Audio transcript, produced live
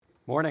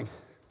Morning.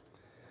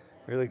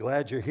 Really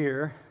glad you're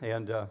here,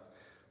 and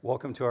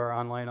welcome to our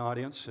online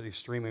audience that is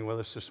streaming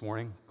with us this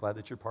morning. Glad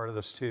that you're part of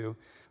this too.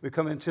 We've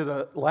come into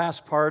the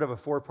last part of a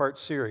four-part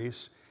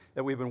series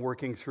that we've been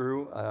working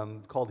through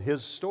called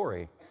His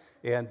Story,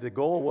 and the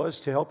goal was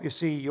to help you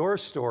see your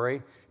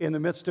story in the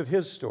midst of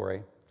His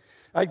story.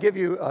 I'd give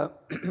you, a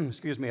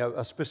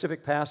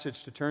specific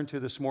passage to turn to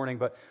this morning,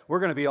 but we're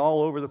going to be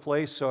all over the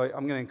place, so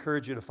I'm going to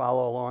encourage you to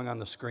follow along on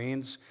the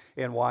screens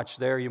and watch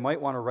there. You might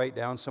want to write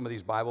down some of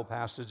these Bible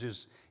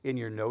passages in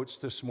your notes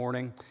this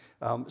morning.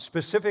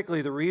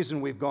 Specifically, the reason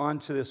we've gone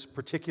to this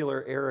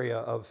particular area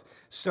of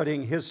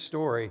studying His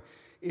story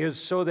is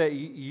so that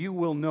you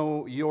will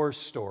know your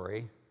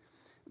story,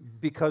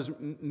 because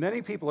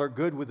many people are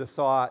good with the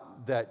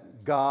thought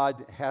that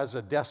God has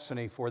a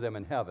destiny for them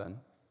in heaven.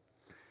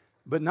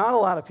 But not a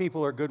lot of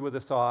people are good with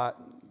the thought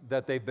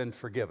that they've been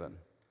forgiven.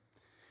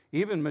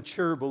 Even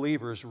mature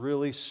believers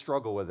really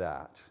struggle with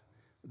that.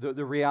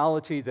 The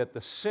reality that the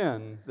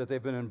sin that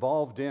they've been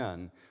involved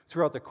in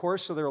throughout the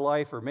course of their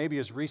life, or maybe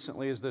as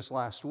recently as this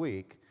last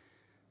week,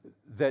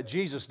 that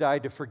Jesus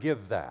died to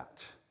forgive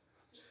that.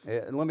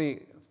 And let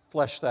me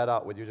flesh that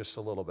out with you just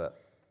a little bit.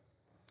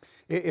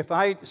 If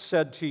I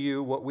said to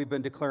you what we've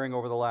been declaring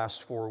over the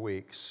last 4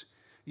 weeks,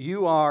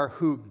 you are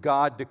who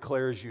God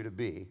declares you to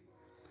be.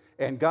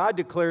 And God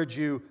declared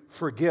you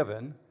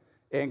forgiven,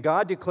 and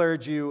God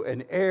declared you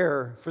an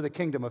heir for the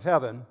kingdom of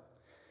heaven.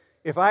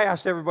 If I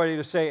asked everybody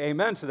to say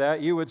amen to that,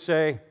 you would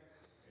say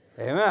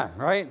amen,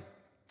 right?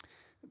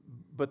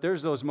 But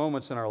there's those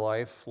moments in our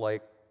life,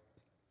 like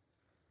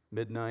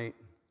midnight,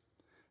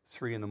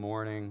 3 in the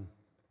morning,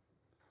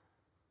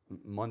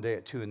 Monday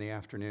at 2 in the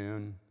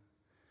afternoon,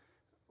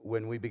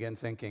 when we begin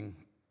thinking,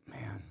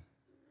 man,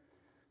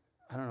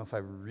 I don't know if I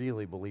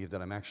really believe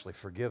that I'm actually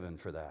forgiven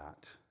for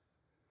that.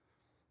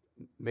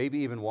 Maybe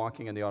even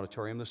walking in the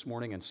auditorium this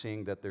morning and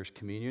seeing that there's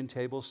communion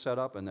tables set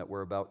up and that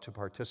we're about to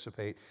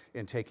participate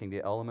in taking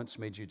the elements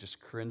made you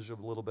just cringe a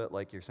little bit,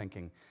 like you're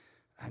thinking,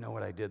 I know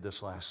what I did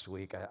this last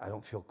week. I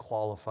don't feel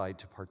qualified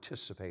to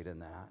participate in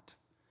that.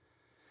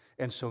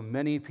 And so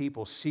many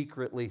people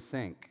secretly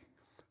think,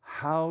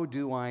 how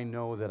do I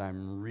know that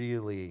I'm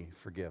really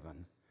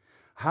forgiven?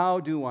 How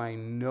do I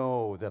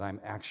know that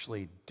I'm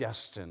actually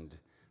destined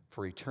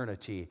for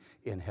eternity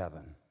in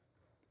heaven?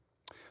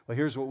 Well,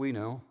 here's what we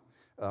know.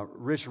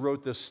 Rich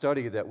wrote this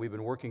study that we've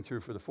been working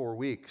through for the 4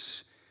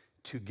 weeks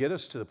to get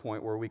us to the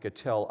point where we could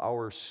tell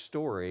our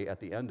story at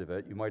the end of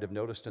it. You might have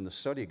noticed in the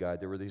study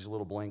guide there were these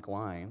little blank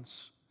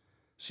lines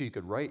so you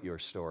could write your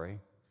story.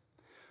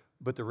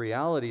 But the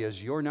reality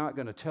is you're not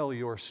going to tell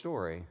your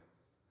story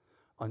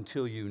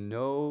until you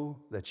know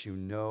that you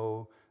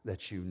know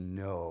that you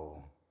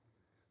know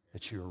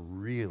that you're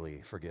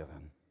really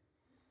forgiven.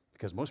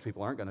 Because most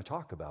people aren't going to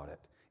talk about it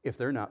if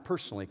they're not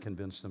personally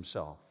convinced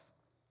themselves.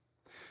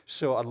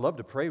 So I'd love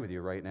to pray with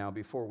you right now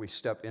before we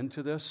step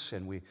into this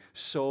and we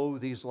sow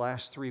these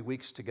last 3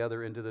 weeks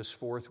together into this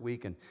 4th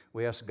week, and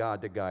we ask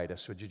God to guide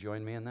us. Would you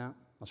join me in that?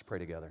 Let's pray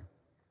together.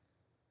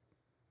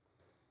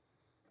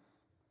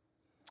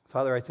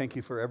 Father, I thank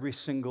you for every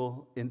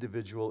single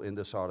individual in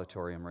this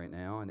auditorium right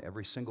now and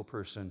every single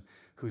person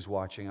who's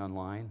watching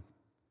online.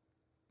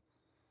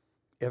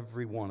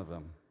 Every one of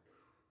them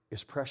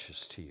is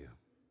precious to you.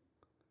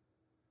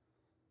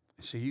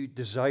 So you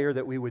desire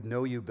that we would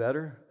know you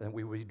better, that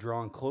we would be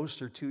drawn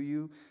closer to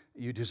you.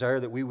 You desire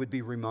that we would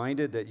be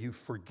reminded that you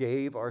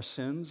forgave our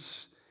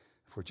sins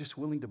if we're just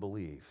willing to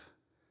believe.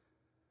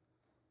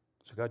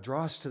 So God,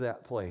 draw us to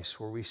that place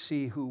where we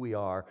see who we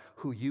are,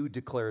 who you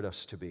declared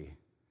us to be.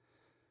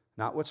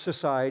 Not what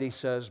society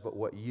says, but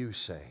what you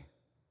say.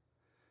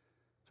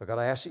 So God,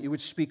 I ask that you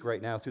would speak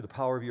right now through the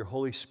power of your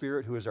Holy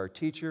Spirit, who is our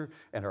teacher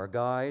and our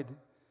guide,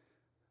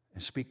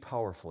 and speak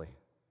powerfully.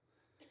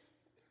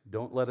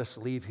 Don't let us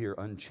leave here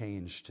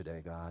unchanged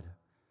today, God.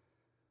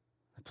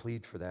 I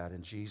plead for that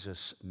in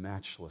Jesus'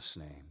 matchless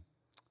name.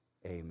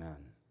 Amen.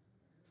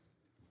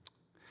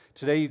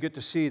 Today you get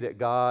to see that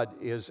God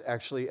is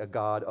actually a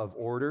God of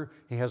order.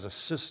 He has a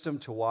system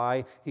to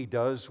why He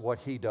does what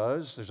He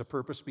does. There's a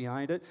purpose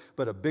behind it.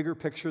 But a bigger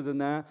picture than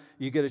that,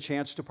 you get a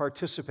chance to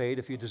participate,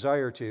 if you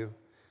desire to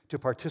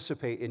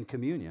participate in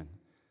communion,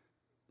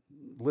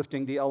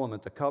 lifting the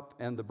element, the cup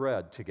and the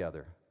bread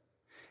together.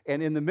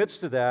 And in the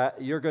midst of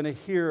that, you're going to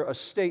hear a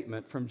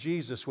statement from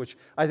Jesus, which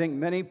I think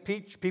many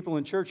people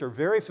in church are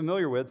very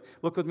familiar with.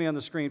 Look with me on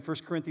the screen,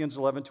 1 Corinthians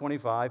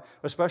 11:25.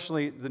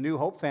 Especially the New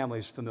Hope family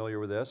is familiar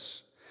with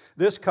this.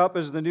 This cup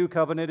is the new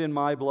covenant in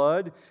my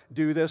blood.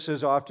 Do this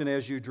as often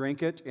as you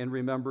drink it in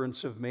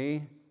remembrance of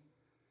me.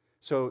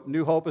 So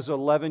New Hope is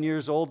 11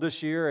 years old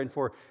this year, and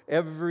for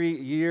every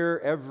year,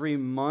 every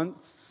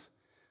month,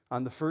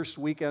 on the first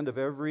weekend of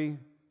every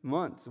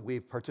month,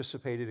 we've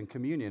participated in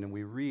communion and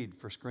we read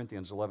 1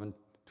 Corinthians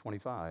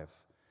 11:25.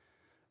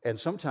 And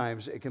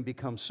sometimes it can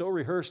become so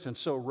rehearsed and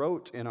so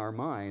rote in our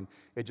mind,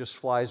 it just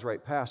flies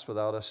right past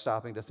without us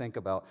stopping to think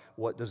about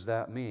what does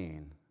that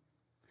mean.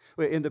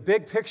 In the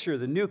big picture,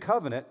 the new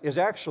covenant is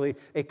actually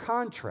a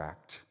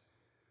contract.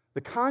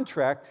 The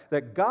contract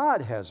that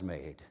God has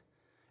made.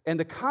 And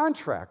the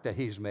contract that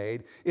he's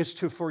made is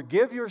to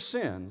forgive your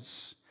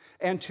sins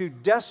and to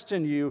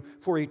destine you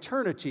for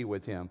eternity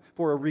with him,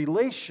 for a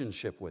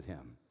relationship with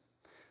him.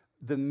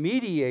 The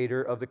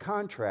mediator of the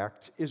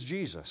contract is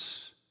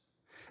Jesus.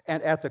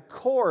 And at the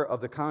core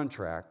of the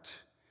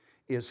contract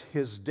is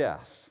his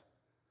death.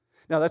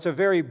 Now, that's a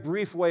very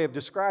brief way of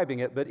describing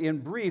it, but in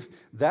brief,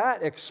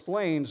 that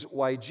explains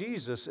why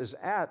Jesus is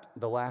at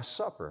the Last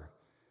Supper.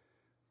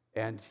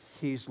 And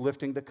he's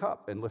lifting the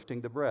cup and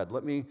lifting the bread.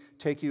 Let me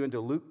take you into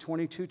Luke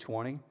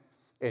 22:20,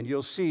 and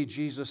you'll see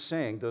Jesus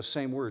saying those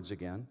same words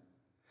again.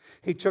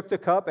 He took the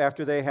cup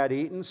after they had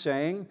eaten,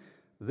 saying,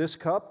 "This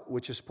cup,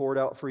 which is poured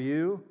out for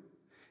you,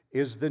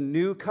 is the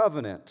new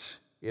covenant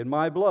in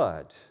my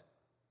blood."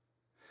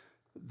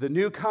 The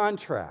new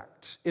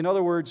contract. In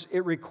other words,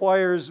 it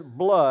requires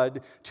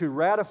blood to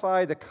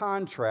ratify the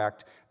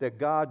contract that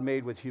God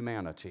made with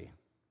humanity.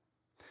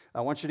 I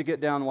want you to get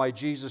down why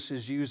Jesus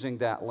is using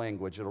that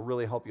language. It'll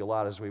really help you a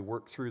lot as we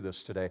work through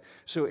this today.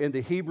 So in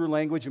the Hebrew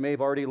language, you may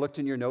have already looked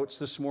in your notes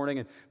this morning,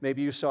 and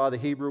maybe you saw the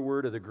Hebrew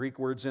word or the Greek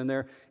words in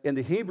there. In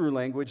the Hebrew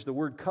language, the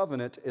word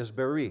covenant is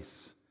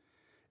berith.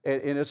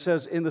 And it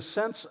says in the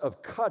sense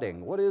of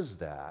cutting. What is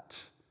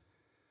that?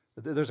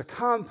 There's a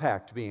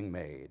compact being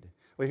made.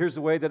 Well, here's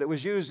the way that it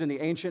was used in the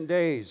ancient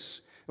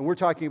days. And we're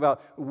talking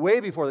about way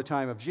before the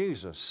time of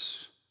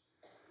Jesus.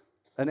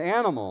 An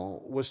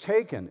animal was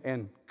taken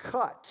and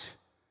cut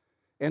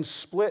and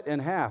split in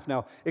half.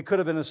 Now, it could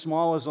have been as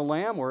small as a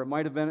lamb, or it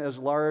might have been as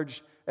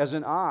large as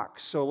an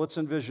ox. So let's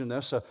envision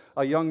this.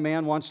 A young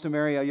man wants to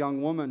marry a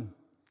young woman,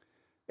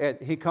 and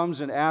he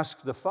comes and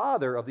asks the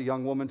father of the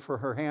young woman for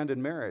her hand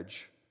in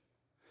marriage.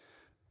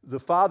 The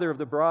father of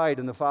the bride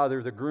and the father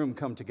of the groom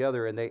come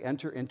together, and they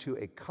enter into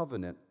a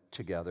covenant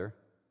together.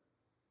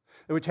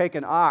 They would take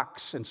an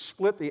ox and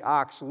split the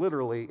ox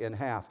literally in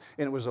half,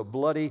 and it was a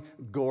bloody,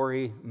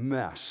 gory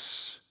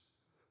mess.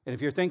 And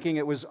if you're thinking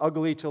it was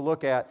ugly to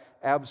look at,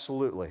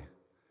 absolutely.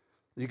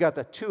 You got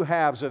the two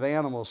halves of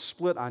animals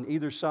split on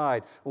either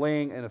side,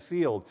 laying in a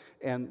field,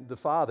 and the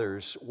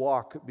fathers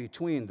walk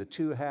between the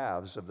two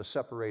halves of the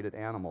separated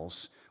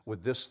animals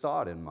with this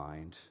thought in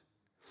mind: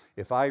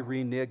 if I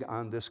renege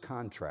on this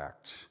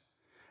contract,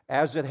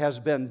 as it has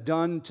been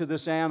done to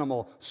this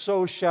animal,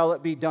 so shall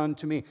it be done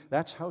to me.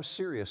 That's how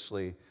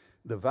seriously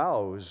the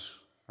vows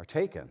are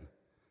taken.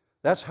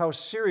 That's how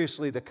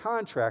seriously the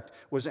contract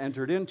was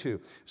entered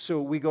into.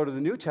 So we go to the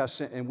New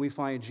Testament and we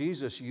find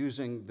Jesus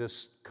using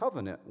this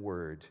covenant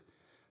word,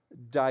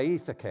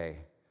 diatheke,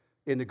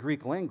 in the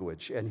Greek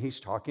language, and he's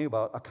talking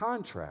about a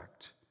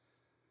contract.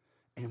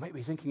 And you might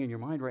be thinking in your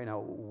mind right now,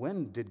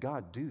 when did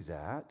God do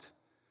that?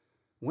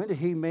 When did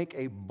he make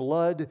a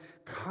blood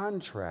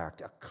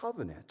contract, a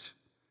covenant?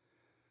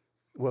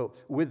 Well,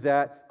 with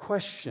that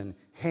question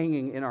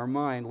hanging in our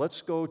mind,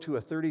 let's go to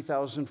a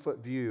 30,000-foot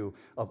view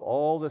of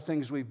all the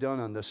things we've done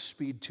on this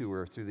speed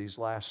tour through these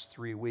last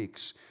 3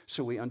 weeks,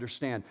 so we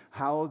understand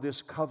how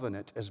this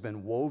covenant has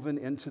been woven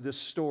into this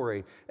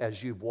story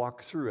as you've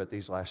walked through it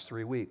these last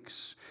 3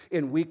 weeks.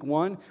 In week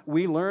 1,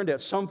 we learned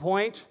at some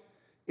point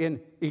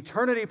in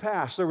eternity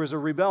past there was a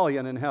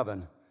rebellion in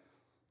heaven.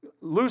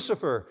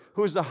 Lucifer,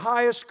 who is the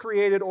highest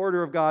created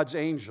order of God's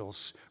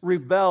angels,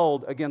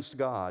 rebelled against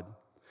God.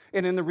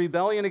 And in the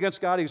rebellion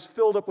against God, he was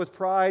filled up with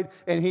pride,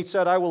 and he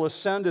said, I will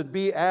ascend and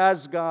be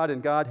as God,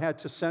 and God had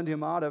to send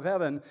him out of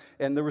heaven,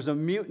 and there was a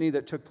mutiny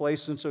that took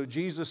place. And so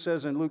Jesus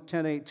says in Luke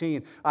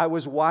 10:18, I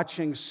was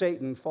watching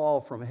Satan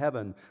fall from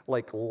heaven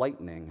like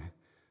lightning,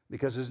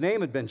 because his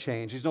name had been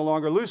changed. He's no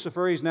longer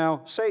Lucifer, he's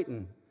now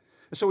Satan.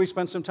 So we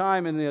spent some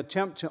time in the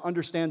attempt to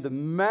understand the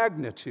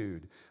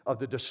magnitude of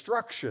the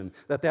destruction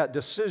that that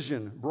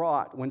decision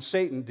brought when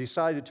Satan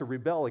decided to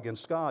rebel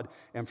against God.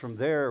 And from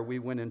there, we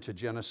went into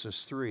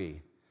Genesis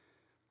 3,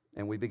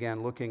 and we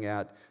began looking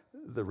at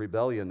the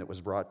rebellion that was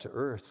brought to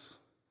earth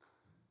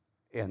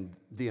and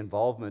the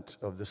involvement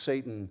of the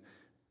Satan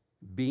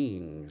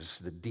beings,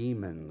 the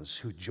demons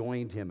who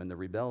joined him in the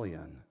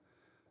rebellion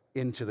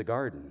into the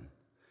garden.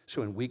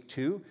 So in week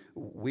 2,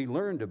 we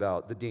learned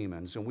about the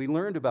demons, and we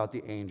learned about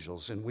the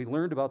angels, and we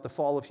learned about the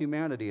fall of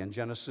humanity. And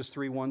Genesis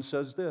 3:1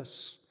 says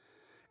this,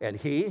 and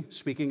he,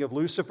 speaking of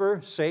Lucifer,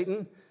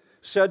 Satan,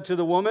 said to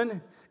the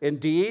woman,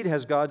 indeed,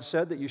 has God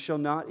said that you shall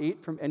not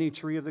eat from any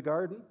tree of the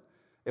garden?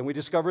 And we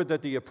discovered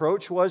that the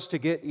approach was to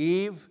get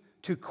Eve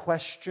to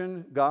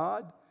question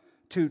God,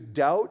 to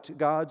doubt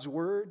God's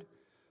word.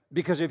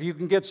 Because if you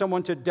can get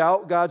someone to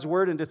doubt God's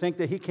word and to think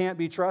that he can't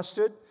be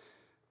trusted,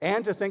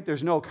 and to think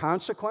there's no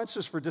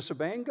consequences for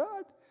disobeying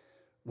God,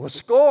 well,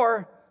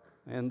 score.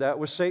 And that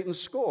was Satan's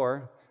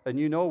score. And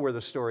you know where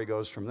the story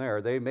goes from there.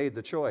 They made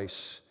the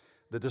choice.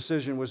 The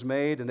decision was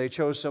made, and they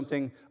chose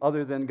something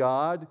other than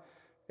God.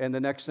 And the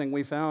next thing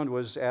we found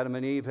was Adam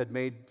and Eve had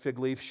made fig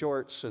leaf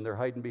shorts, and they're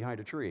hiding behind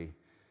a tree.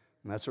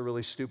 And that's a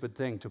really stupid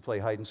thing to play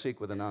hide and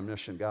seek with an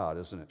omniscient God,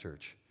 isn't it,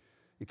 church?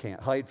 You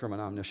can't hide from an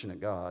omniscient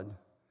God.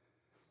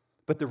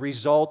 But the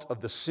result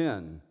of the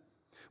sin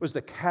was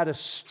the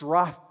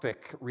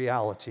catastrophic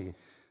reality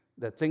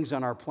that things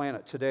on our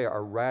planet today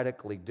are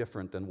radically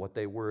different than what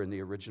they were in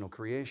the original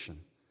creation.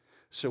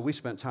 So we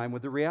spent time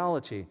with the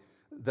reality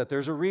that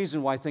there's a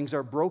reason why things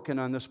are broken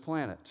on this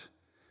planet,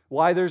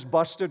 why there's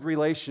busted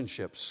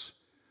relationships,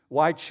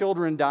 why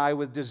children die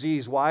with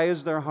disease, why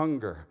is there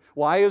hunger,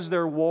 why is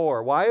there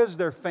war, why is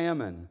there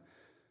famine.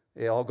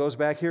 It all goes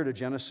back here to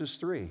Genesis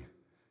 3.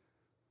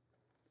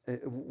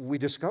 We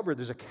discovered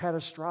there's a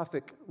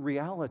catastrophic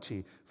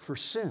reality for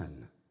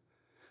sin.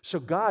 So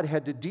God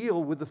had to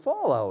deal with the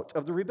fallout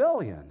of the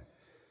rebellion.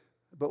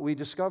 But we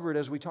discovered,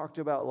 as we talked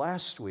about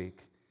last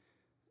week,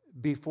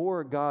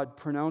 before God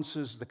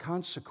pronounces the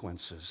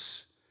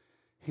consequences,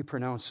 He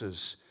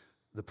pronounces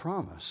the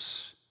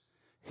promise.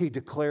 He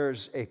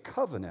declares a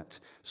covenant.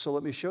 So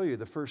let me show you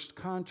the first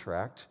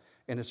contract,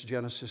 and it's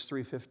Genesis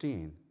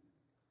 3:15.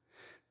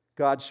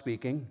 God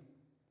speaking,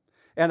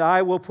 "And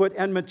I will put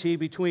enmity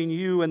between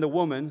you and the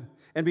woman,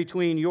 and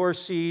between your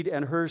seed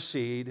and her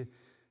seed,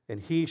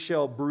 and he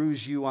shall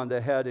bruise you on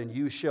the head, and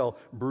you shall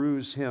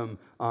bruise him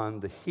on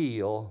the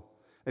heel."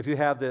 If you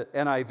have the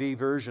NIV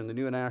version, the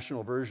New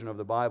International Version of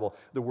the Bible,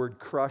 the word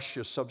crush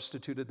is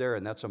substituted there,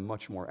 and that's a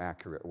much more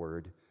accurate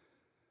word.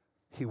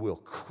 He will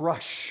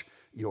crush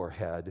your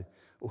head.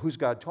 Well, who's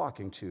God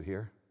talking to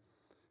here?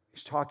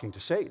 He's talking to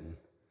Satan.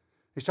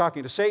 He's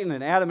talking to Satan,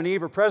 and Adam and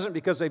Eve are present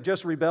because they've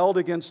just rebelled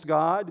against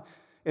God.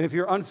 And if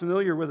you're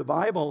unfamiliar with the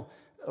Bible,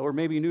 or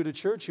maybe new to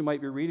church, you might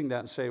be reading that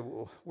and say,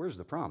 well, where's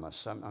the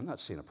promise? I'm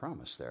not seeing a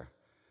promise there.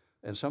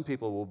 And some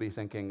people will be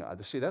thinking,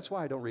 see, that's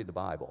why I don't read the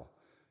Bible.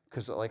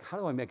 Because, like, how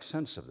do I make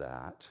sense of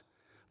that?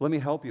 Let me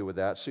help you with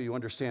that so you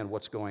understand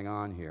what's going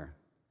on here.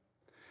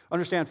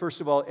 Understand, first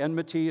of all,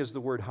 enmity is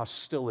the word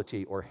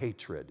hostility or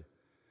hatred.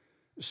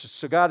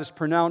 So God has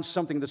pronounced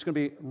something that's going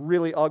to be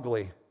really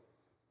ugly. He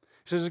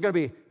says there's going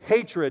to be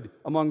hatred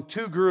among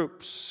two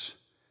groups,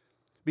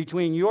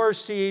 between your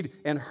seed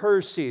and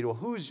her seed. Well,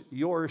 who's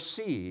your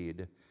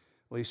seed?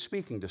 Well, he's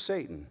speaking to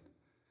Satan.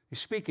 He's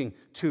speaking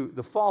to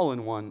the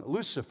fallen one,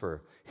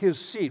 Lucifer, his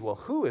seed. Well,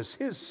 who is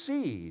his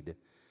seed?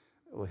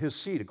 Well, his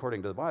seed,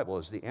 according to the Bible,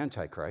 is the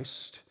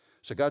Antichrist.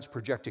 So God's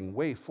projecting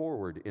way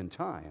forward in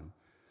time,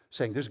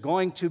 saying there's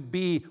going to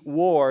be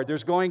war,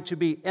 there's going to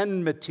be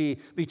enmity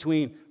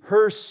between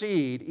her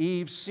seed,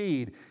 Eve's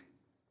seed,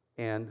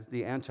 and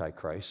the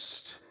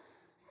Antichrist.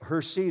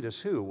 Her seed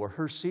is who? Well,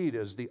 her seed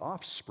is the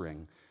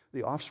offspring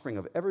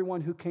of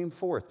everyone who came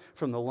forth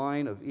from the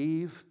line of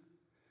Eve,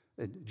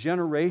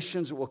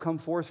 generations that will come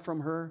forth from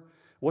her.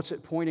 What's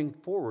it pointing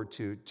forward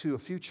to? To a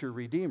future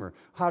Redeemer.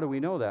 How do we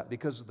know that?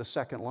 Because of the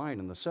second line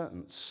in the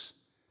sentence.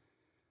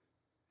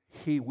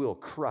 He will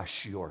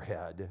crush your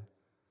head.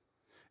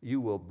 You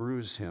will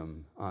bruise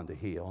him on the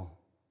heel.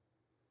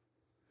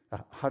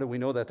 How do we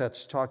know that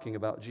that's talking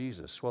about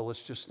Jesus? Well,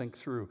 let's just think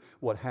through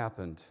what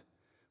happened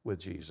with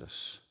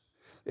Jesus.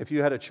 If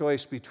you had a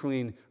choice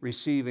between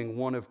receiving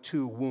one of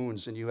two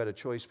wounds, and you had a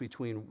choice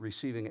between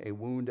receiving a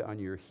wound on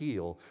your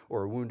heel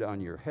or a wound on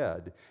your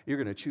head, you're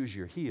going to choose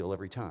your heel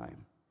every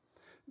time.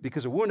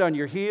 Because a wound on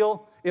your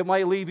heel, it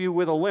might leave you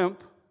with a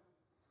limp,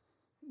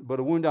 but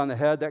a wound on the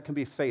head, that can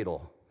be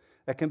fatal.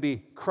 That can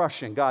be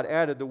crushing. God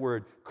added the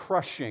word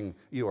crushing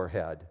your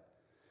head.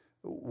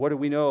 What do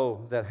we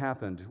know that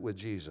happened with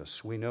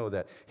Jesus? We know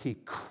that he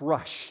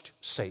crushed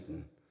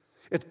Satan.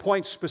 It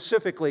points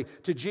specifically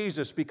to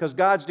Jesus because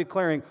God's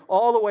declaring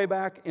all the way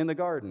back in the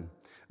garden,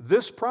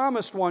 this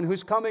promised one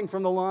who's coming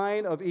from the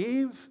line of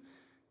Eve is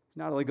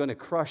not only going to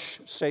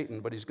crush Satan,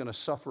 but he's going to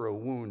suffer a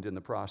wound in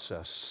the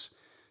process.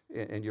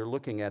 And you're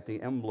looking at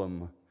the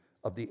emblem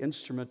of the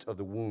instrument of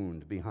the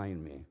wound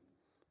behind me.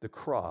 The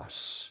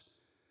cross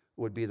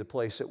would be the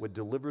place that would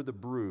deliver the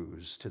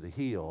bruise to the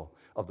heel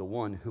of the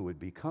one who would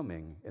be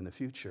coming in the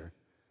future.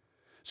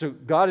 So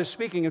God is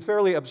speaking in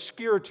fairly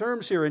obscure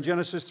terms here in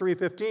Genesis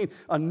 3:15,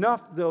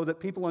 enough, though, that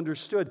people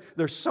understood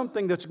there's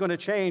something that's going to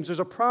change. There's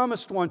a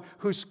promised one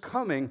who's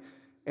coming,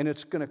 and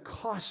it's going to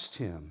cost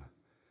him.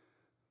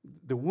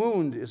 The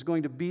wound is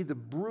going to be the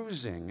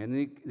bruising,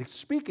 and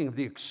speaking of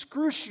the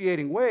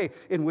excruciating way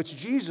in which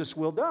Jesus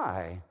will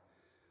die.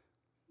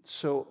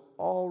 So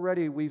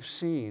already we've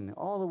seen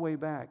all the way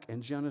back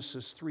in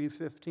Genesis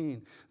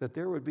 3:15 that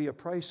there would be a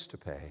price to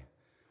pay,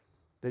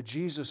 that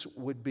Jesus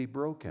would be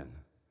broken,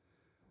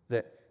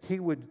 that he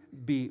would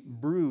be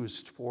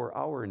bruised for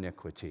our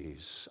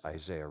iniquities,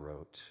 Isaiah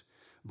wrote.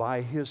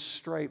 By his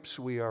stripes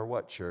we are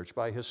what, church?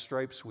 By his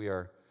stripes we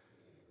are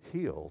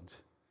healed.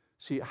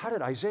 See, how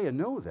did Isaiah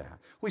know that?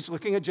 Well, he's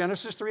looking at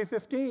Genesis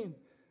 3:15.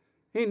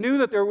 He knew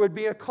that there would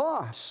be a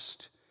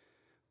cost.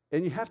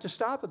 And you have to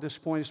stop at this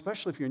point,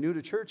 especially if you're new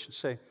to church, and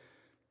say,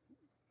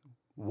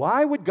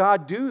 why would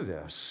God do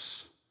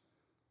this?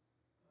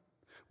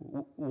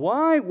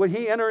 Why would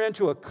he enter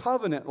into a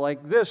covenant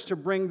like this to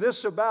bring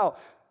this about?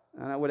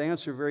 And I would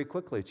answer very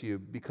quickly to you,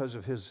 because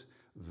of his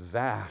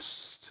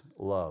vast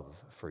love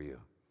for you.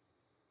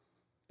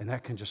 And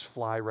that can just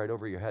fly right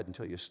over your head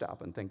until you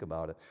stop and think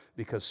about it.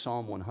 Because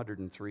Psalm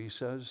 103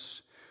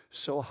 says,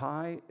 so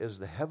high as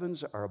the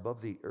heavens are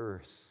above the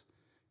earth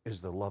is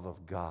the love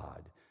of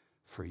God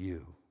for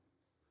you.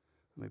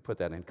 Let me put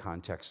that in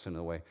context in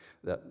a way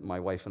that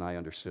my wife and I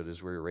understood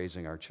as we were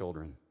raising our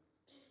children.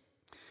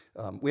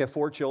 We have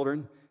 4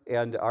 children,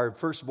 and our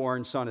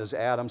firstborn son is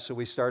Adam, so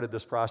we started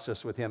this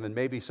process with him, and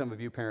maybe some of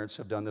you parents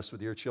have done this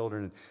with your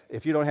children.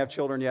 If you don't have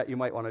children yet, you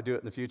might want to do it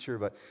in the future,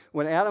 but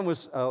when Adam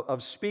was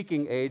of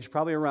speaking age,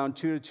 probably around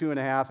 2 to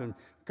 2.5, and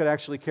could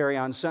actually carry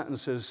on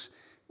sentences,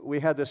 we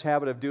had this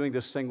habit of doing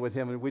this thing with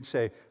him, and we'd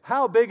say,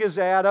 "How big is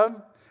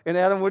Adam?" And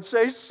Adam would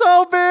say,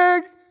 "So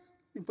big."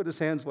 He'd put his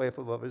hands way up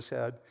above his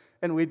head,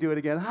 and we'd do it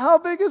again. "How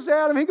big is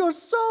Adam?" He goes,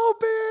 "So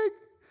big."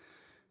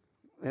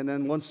 And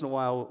then once in a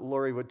while,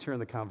 Lori would turn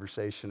the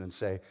conversation and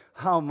say,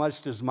 "How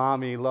much does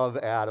Mommy love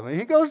Adam?" And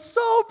he goes,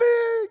 "So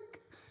big."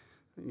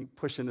 And he'd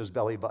push in his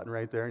belly button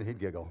right there, and he'd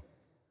giggle.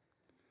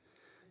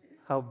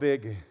 How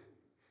big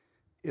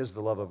is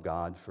the love of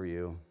God for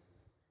you?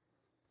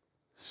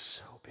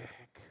 So big.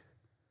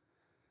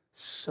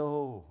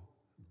 So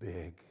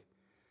big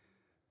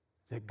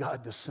that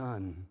God the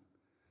Son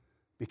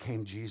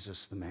became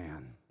Jesus the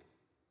man.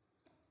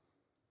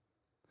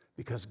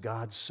 Because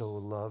God so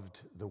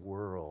loved the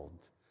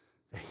world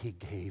that he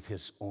gave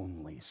his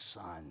only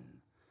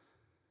Son.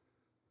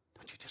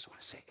 Don't you just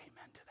want to say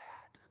amen to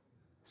that?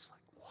 It's like,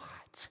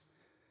 what?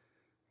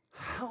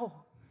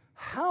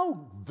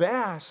 How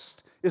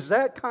vast is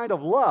that kind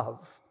of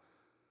love?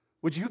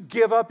 Would you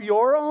give up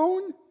your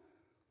own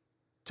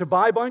to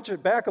buy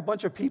back a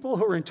bunch of people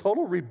who are in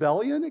total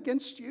rebellion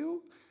against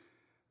you?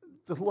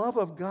 The love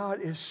of God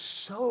is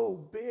so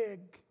big.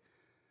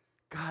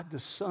 God the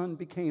Son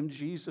became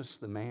Jesus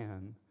the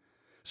man.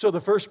 So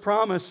the first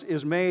promise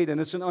is made, and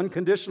it's an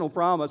unconditional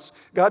promise.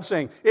 God's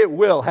saying, it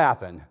will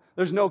happen.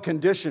 There's no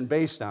condition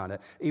based on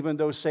it, even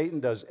though Satan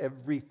does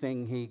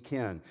everything he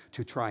can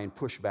to try and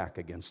push back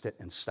against it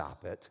and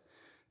stop it.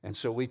 And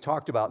so we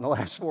talked about in the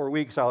last 4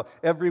 weeks how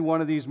every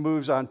one of these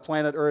moves on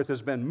planet Earth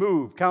has been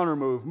move, counter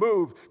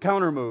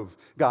move.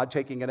 God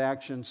taking an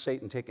action,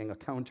 Satan taking a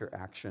counter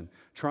action,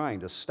 trying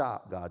to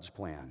stop God's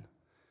plan.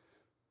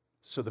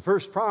 So the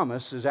first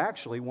promise is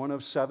actually one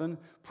of 7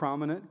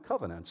 prominent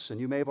covenants.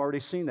 And you may have already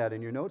seen that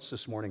in your notes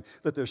this morning,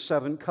 that there's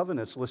 7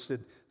 covenants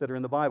listed that are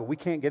in the Bible. We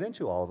can't get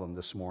into all of them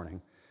this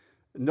morning.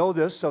 Know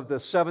this, of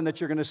the 7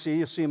 that you're going to see,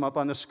 you see them up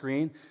on the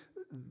screen,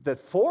 that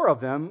 4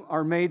 of them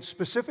are made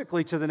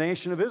specifically to the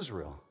nation of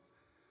Israel.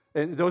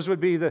 And those would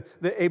be the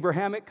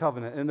Abrahamic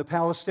covenant and the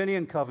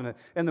Palestinian covenant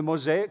and the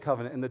Mosaic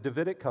covenant and the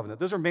Davidic covenant.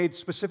 Those are made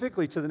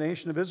specifically to the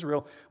nation of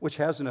Israel, which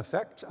has an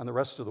effect on the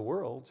rest of the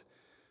world.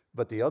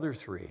 But the other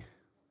 3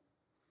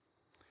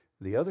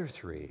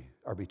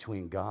 are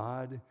between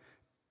God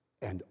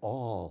and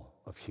all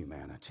of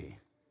humanity.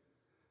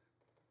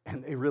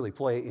 And they really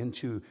play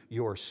into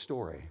your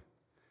story.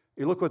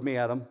 You look with me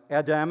at them.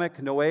 Adamic,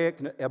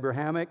 Noahic,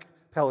 Abrahamic,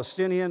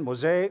 Palestinian,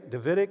 Mosaic,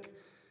 Davidic,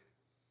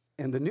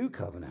 and the new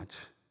covenant.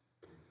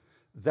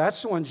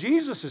 That's the one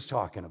Jesus is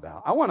talking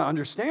about. I want to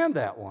understand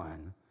that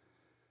one.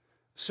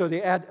 So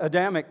the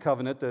Adamic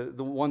covenant,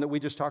 the one that we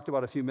just talked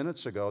about a few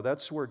minutes ago,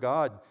 that's where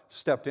God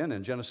stepped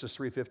in Genesis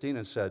 3:15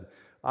 and said,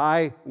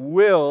 "I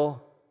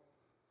will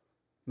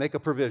make a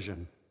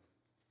provision.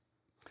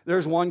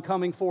 There's one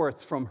coming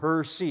forth from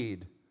her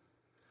seed,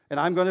 and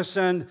I'm going to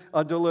send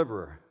a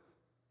deliverer."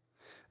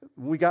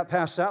 We got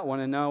past that one,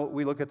 and now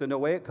we look at the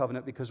Noahic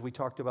covenant because we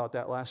talked about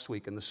that last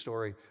week in the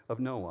story of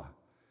Noah.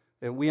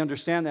 And we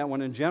understand that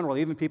one in general.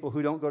 Even people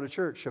who don't go to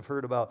church have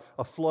heard about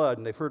a flood,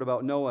 and they've heard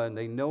about Noah, and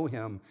they know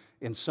him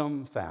in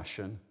some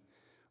fashion.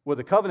 Well,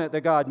 the covenant that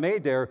God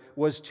made there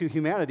was to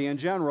humanity in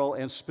general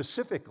and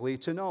specifically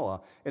to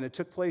Noah, and it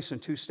took place in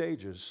 2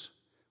 stages.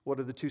 What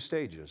are the 2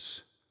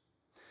 stages?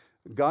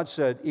 God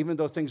said, even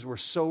though things were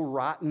so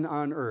rotten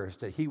on earth,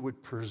 that he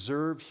would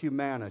preserve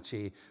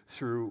humanity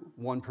through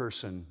one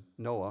person,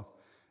 Noah,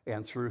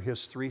 and through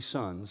his 3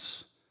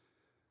 sons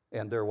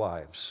and their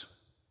wives.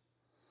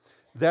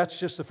 That's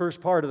just the first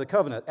part of the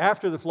covenant.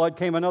 After the flood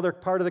came another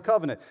part of the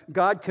covenant.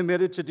 God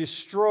committed to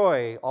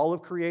destroy all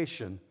of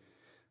creation,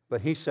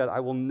 but he said,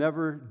 "I will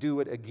never do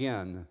it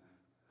again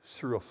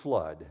through a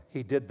flood."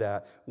 He did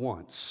that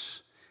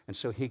once. And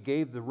so he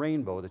gave the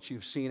rainbow that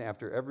you've seen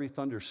after every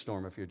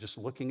thunderstorm, if you're just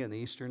looking in the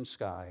eastern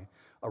sky,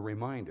 a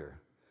reminder.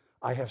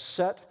 I have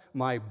set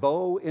my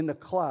bow in the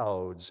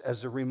clouds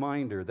as a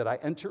reminder that I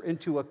enter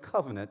into a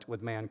covenant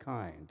with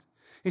mankind.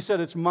 He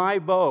said, it's my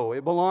bow.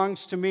 It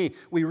belongs to me.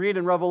 We read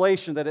in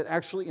Revelation that it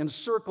actually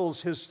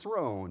encircles his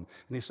throne.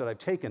 And he said, I've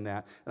taken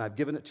that and I've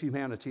given it to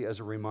humanity as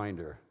a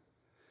reminder.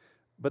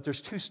 But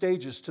there's 2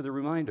 stages to the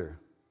reminder.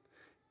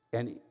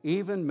 And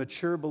even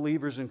mature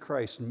believers in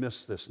Christ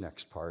miss this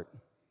next part.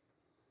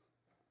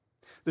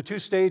 The 2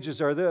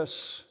 stages are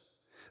this.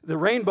 The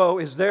rainbow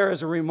is there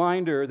as a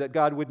reminder that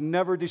God would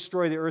never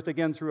destroy the earth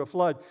again through a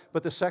flood.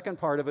 But the second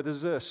part of it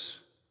is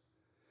this,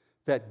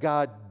 that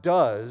God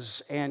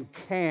does and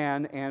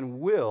can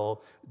and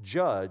will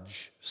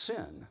judge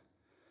sin.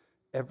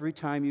 Every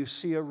time you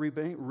see a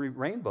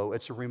rainbow,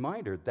 it's a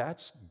reminder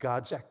that's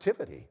God's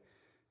activity.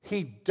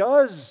 He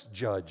does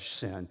judge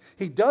sin.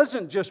 He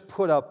doesn't just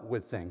put up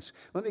with things.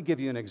 Let me give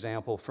you an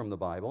example from the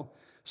Bible.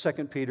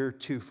 2 Peter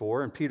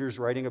 2:4, and Peter's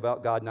writing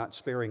about God not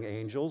sparing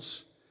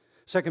angels.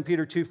 2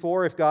 Peter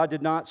 2:4, if God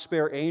did not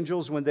spare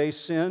angels when they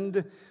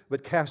sinned,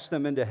 but cast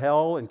them into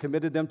hell and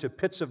committed them to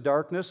pits of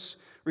darkness,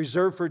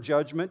 reserved for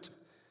judgment,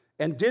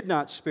 and did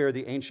not spare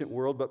the ancient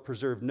world, but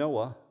preserved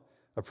Noah,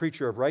 a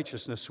preacher of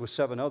righteousness with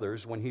 7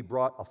 others, when he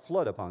brought a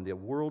flood upon the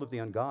world of the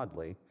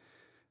ungodly.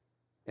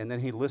 And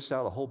then he lists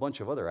out a whole bunch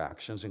of other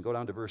actions, and go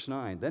down to verse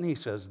 9. Then he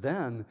says,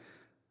 then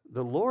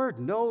the Lord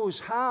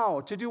knows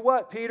how to do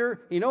what,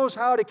 Peter? He knows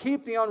how to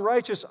keep the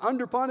unrighteous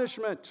under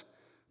punishment.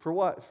 For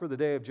what? For the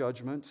day of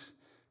judgment.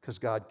 Because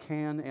God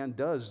can and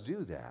does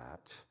do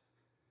that.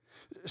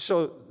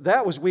 So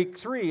that was week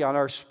 3 on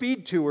our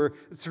speed tour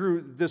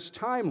through this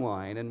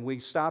timeline. And we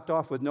stopped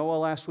off with Noah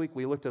last week.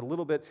 We looked a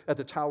little bit at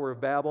the Tower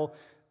of Babel.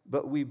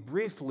 But we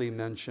briefly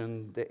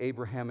mentioned the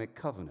Abrahamic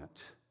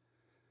covenant.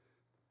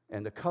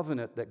 And the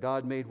covenant that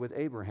God made with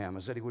Abraham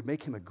is that he would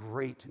make him a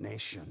great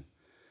nation.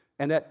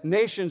 And that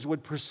nations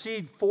would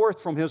proceed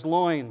forth from his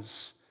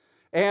loins.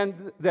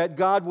 And that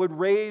God would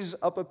raise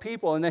up a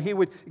people. And that he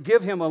would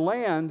give him a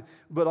land.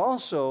 But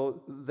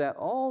also that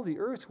all the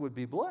earth would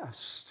be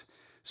blessed.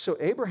 So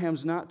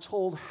Abraham's not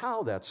told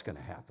how that's going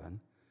to happen.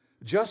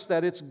 Just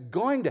that it's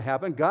going to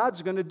happen.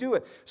 God's going to do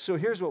it. So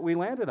here's what we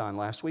landed on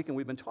last week. And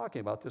we've been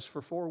talking about this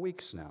for 4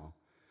 weeks now.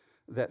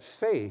 That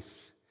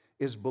faith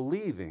is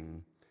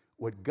believing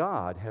what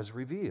God has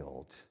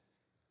revealed.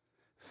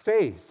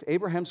 Faith.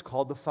 Abraham's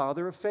called the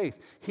father of faith.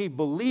 He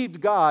believed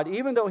God,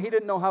 even though he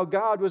didn't know how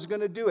God was going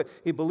to do it.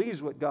 He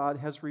believes what God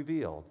has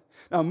revealed.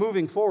 Now,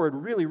 moving forward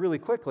really, really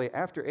quickly,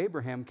 after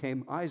Abraham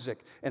came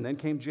Isaac, and then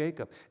came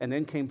Jacob, and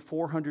then came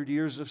 400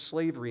 years of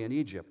slavery in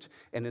Egypt.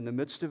 And in the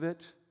midst of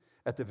it,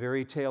 at the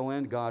very tail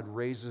end, God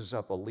raises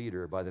up a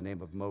leader by the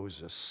name of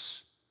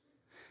Moses.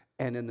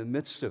 And in the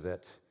midst of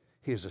it,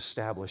 he has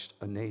established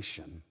a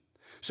nation.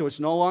 So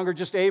it's no longer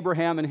just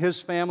Abraham and his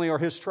family or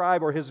his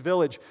tribe or his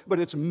village, but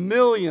it's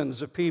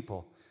millions of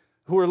people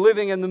who are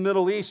living in the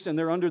Middle East, and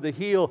they're under the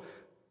heel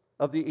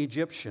of the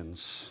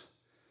Egyptians.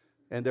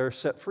 And they're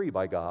set free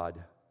by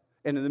God.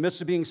 And in the midst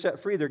of being set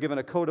free, they're given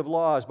a code of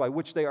laws by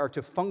which they are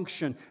to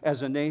function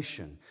as a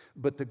nation.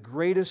 But the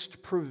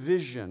greatest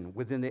provision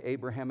within the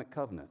Abrahamic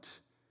covenant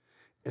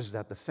is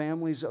that the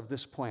families of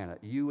this planet,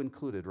 you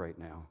included right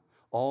now,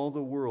 all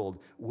the world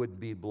would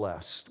be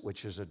blessed,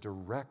 which is a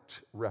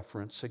direct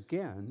reference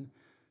again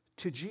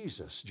to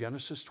Jesus.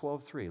 Genesis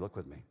 12:3. Look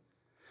with me.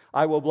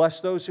 I will bless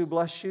those who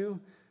bless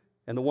you,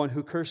 and the one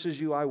who curses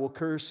you I will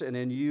curse, and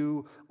in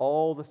you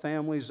all the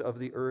families of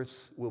the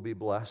earth will be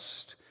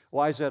blessed.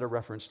 Why is that a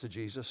reference to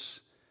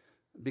Jesus?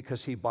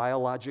 Because he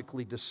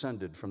biologically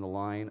descended from the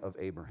line of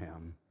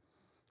Abraham,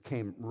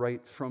 came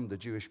right from the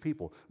Jewish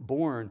people,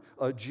 born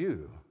a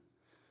Jew.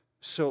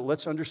 So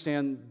let's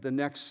understand the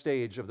next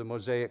stage of the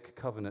Mosaic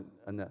covenant,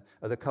 and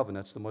the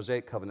covenants, the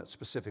Mosaic covenant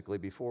specifically,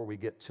 before we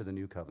get to the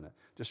new covenant.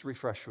 Just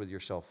refresh with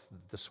yourself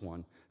this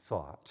one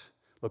thought.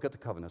 Look at the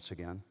covenants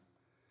again.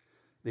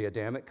 The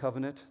Adamic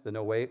covenant, the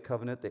Noahic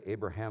covenant, the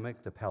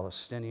Abrahamic, the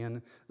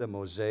Palestinian, the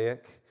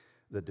Mosaic,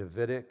 the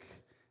Davidic,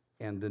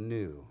 and the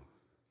new.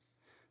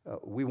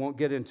 We won't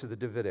get into the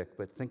Davidic,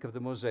 but think of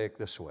the Mosaic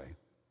this way.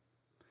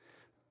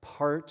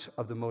 Part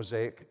of the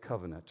Mosaic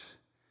covenant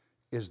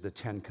is the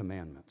 10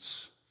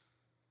 Commandments.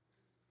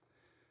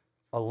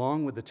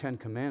 Along with the 10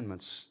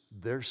 Commandments,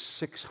 there's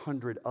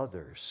 600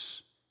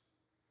 others.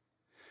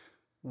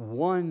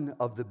 One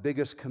of the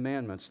biggest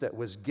commandments that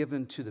was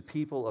given to the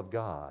people of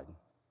God,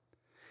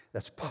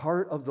 that's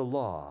part of the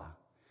law,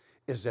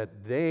 is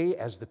that they,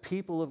 as the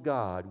people of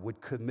God, would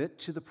commit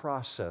to the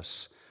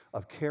process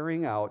of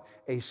carrying out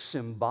a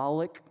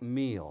symbolic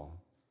meal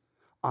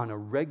on a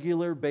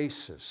regular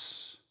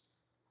basis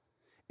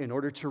in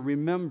order to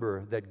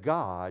remember that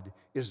God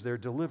is their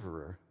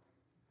deliverer.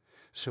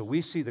 So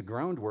we see the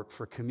groundwork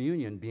for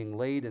communion being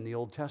laid in the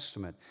Old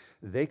Testament.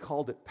 They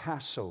called it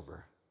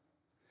Passover.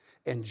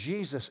 And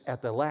Jesus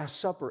at the Last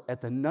Supper,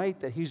 at the night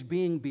that he's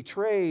being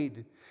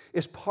betrayed,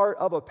 is part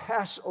of a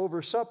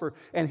Passover supper.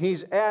 And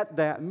he's at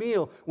that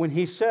meal when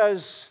he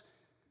says,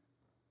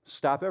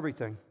 stop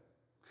everything.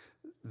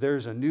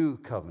 There's a new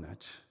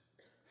covenant.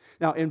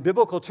 Now, in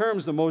biblical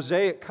terms, the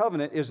Mosaic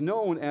covenant is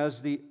known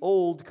as the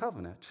Old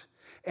Covenant.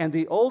 And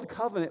the Old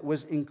Covenant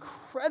was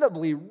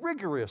incredibly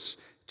rigorous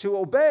to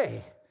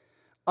obey.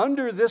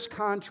 Under this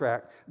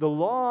contract, the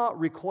law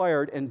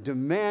required and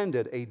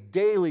demanded a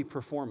daily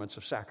performance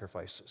of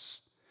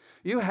sacrifices.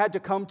 You had to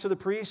come to the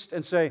priest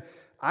and say,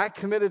 I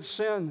committed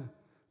sin,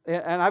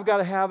 and I've got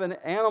to have an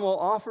animal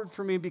offered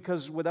for me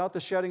because without the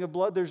shedding of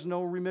blood, there's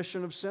no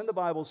remission of sin, the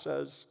Bible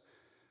says.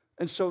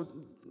 And so,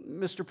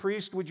 Mr.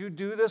 Priest, would you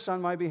do this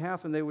on my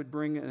behalf? And they would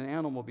bring an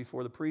animal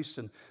before the priest,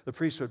 and the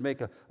priest would make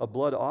a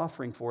blood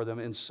offering for them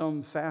in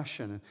some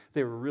fashion. If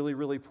they were really,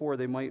 really poor,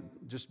 they might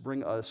just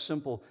bring a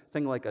simple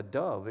thing like a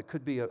dove. It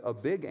could be a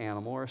big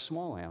animal or a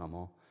small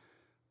animal,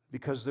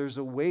 because there's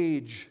a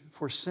wage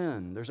for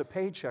sin. There's a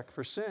paycheck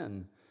for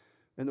sin.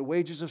 And the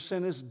wages of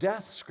sin is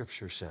death,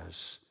 Scripture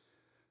says.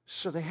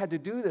 So they had to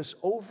do this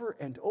over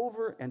and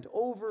over and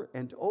over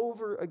and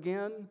over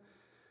again.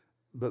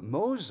 But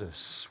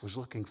Moses was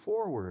looking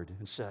forward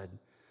and said,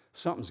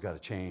 something's got to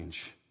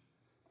change.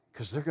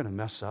 because they're going to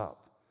mess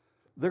up.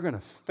 They're going to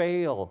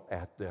fail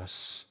at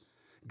this.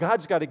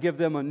 God's got to give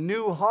them a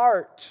new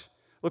heart.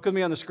 Look with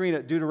me on the screen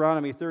at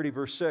Deuteronomy 30,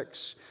 verse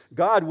 6.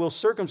 God will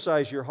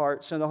circumcise your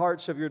hearts and the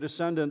hearts of your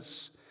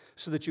descendants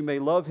so that you may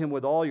love him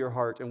with all your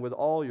heart and with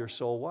all your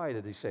soul. Why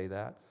did he say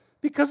that?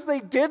 Because they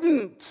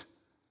didn't.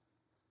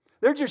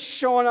 They're just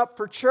showing up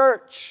for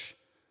church.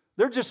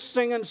 They're just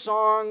singing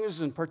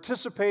songs and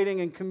participating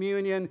in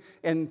communion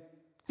and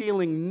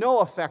feeling no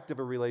effect of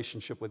a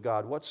relationship with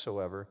God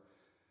whatsoever.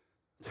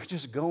 They're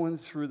just going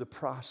through the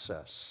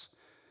process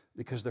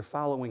because they're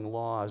following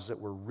laws that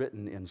were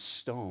written in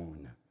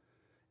stone.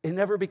 It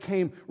never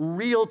became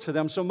real to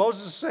them. So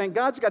Moses is saying,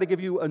 God's got to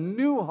give you a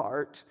new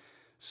heart.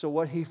 So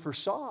what he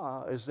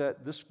foresaw is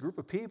that this group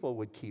of people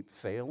would keep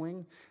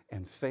failing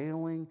and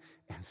failing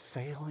and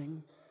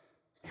failing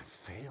and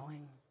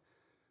failing.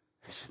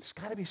 He said, there's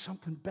got to be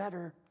something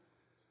better.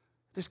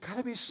 There's got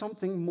to be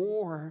something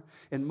more.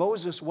 And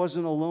Moses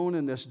wasn't alone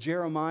in this.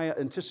 Jeremiah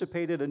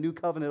anticipated a new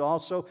covenant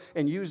also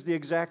and used the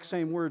exact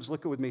same words.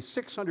 Look with me,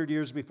 600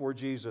 years before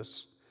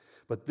Jesus.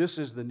 But this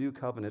is the new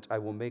covenant I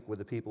will make with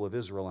the people of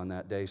Israel on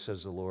that day,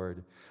 says the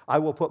Lord. I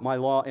will put my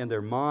law in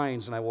their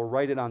minds, and I will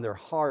write it on their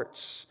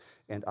hearts,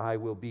 and I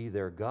will be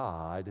their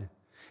God.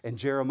 And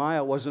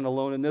Jeremiah wasn't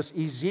alone in this.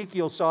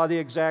 Ezekiel saw the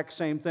exact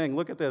same thing.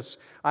 Look at this.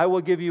 I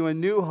will give you a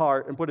new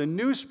heart and put a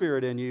new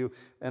spirit in you,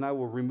 and I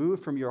will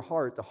remove from your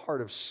heart the heart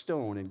of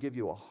stone and give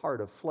you a heart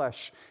of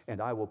flesh,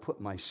 and I will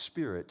put my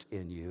spirit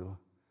in you.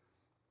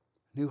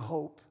 New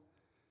hope.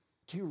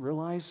 Do you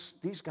realize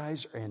these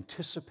guys are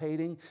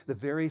anticipating the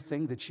very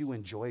thing that you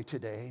enjoy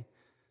today?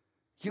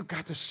 You've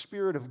got the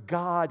Spirit of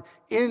God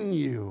in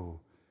you.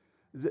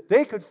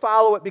 They could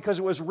follow it because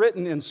it was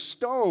written in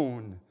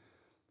stone.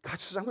 God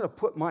says, I'm going to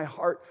put my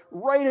heart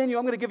right in you.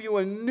 I'm going to give you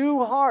a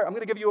new heart. I'm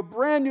going to give you a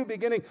brand new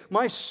beginning.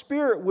 My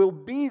Spirit will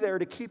be there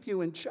to keep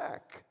you in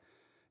check.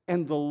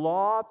 And the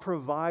law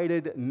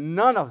provided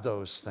none of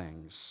those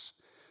things.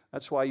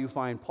 That's why you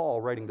find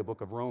Paul writing the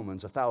book of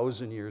Romans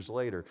 1,000 years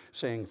later,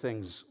 saying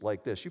things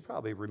like this. You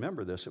probably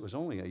remember this. It was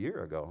only a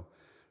year ago.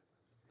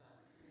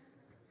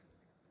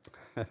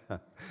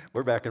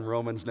 We're back in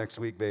Romans next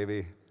week,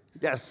 baby.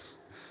 Yes.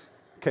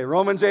 Okay,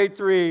 Romans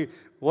 8:3.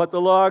 What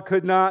the law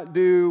could not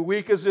do,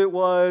 weak as it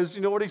was.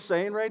 You know what he's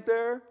saying right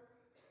there?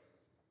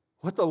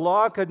 What the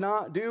law could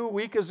not do,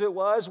 weak as it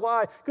was.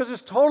 Why? Because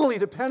it's totally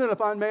dependent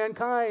upon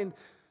mankind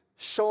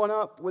showing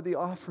up with the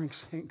offering,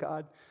 saying,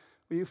 God,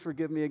 will you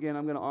forgive me again?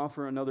 I'm going to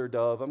offer another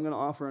dove. I'm going to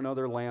offer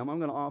another lamb. I'm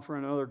going to offer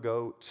another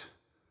goat.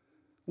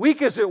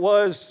 Weak as it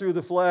was through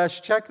the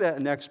flesh. Check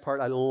that next part.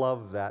 I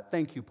love that.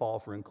 Thank you, Paul,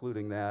 for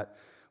including that.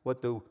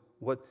 What the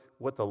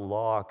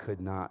law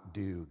could not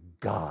do,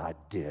 God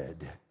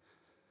did.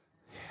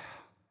 Yeah,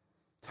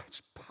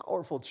 that's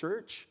powerful,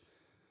 church.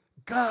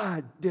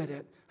 God did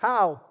it.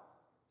 How?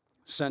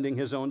 Sending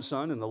his own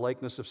son in the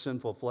likeness of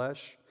sinful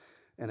flesh,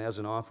 and as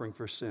an offering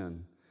for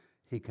sin,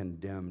 he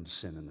condemned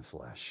sin in the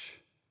flesh.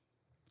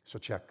 So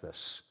check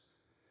this.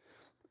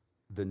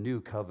 The new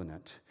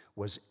covenant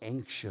was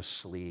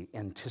anxiously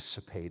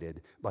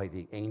anticipated by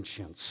the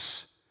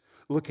ancients,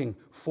 looking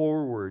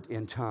forward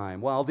in time.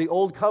 While the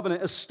old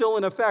covenant is still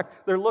in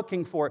effect, they're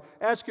looking for it.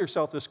 Ask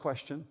yourself this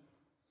question.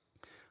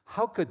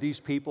 How could these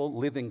people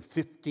living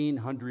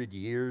 1,500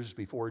 years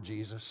before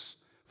Jesus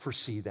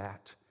foresee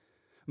that?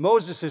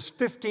 Moses is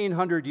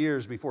 1,500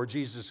 years before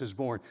Jesus is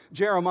born.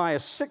 Jeremiah,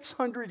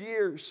 600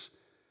 years.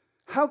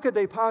 How could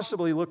they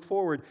possibly look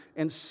forward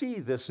and see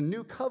this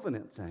new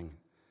covenant thing?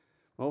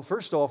 Well,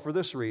 first of all, for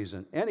this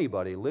reason,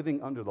 anybody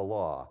living under the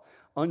law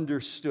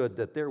understood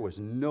that there was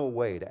no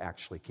way to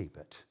actually keep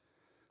it.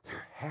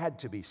 There had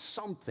to be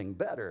something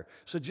better.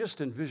 So just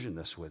envision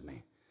this with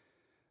me.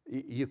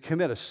 You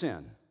commit a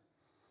sin,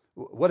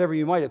 whatever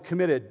you might have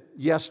committed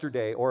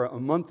yesterday or a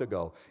month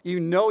ago. You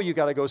know you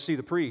got to go see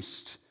the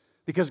priest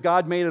because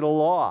God made it a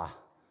law.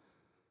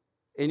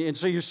 And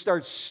so you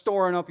start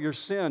storing up your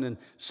sin, and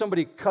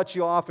somebody cuts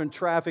you off in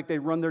traffic. They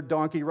run their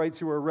donkey right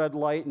through a red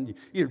light, and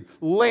you're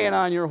laying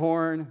on your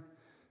horn,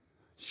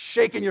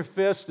 shaking your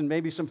fist, and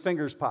maybe some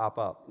fingers pop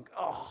up.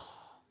 Oh,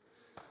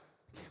 I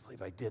can't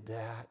believe I did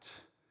that.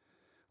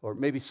 Or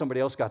maybe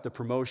somebody else got the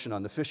promotion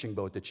on the fishing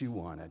boat that you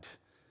wanted.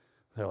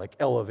 They're like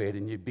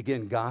elevated, and you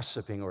begin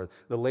gossiping. Or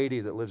the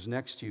lady that lives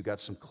next to you got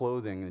some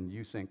clothing, and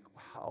you think,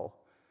 wow.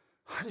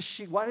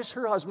 Why does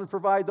her husband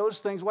provide those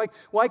things?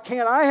 Why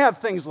can't I have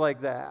things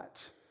like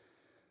that?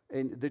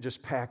 And they're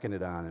just packing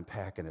it on and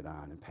packing it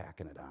on and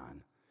packing it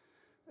on.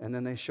 And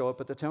then they show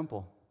up at the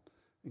temple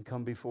and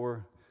come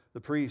before the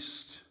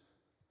priest.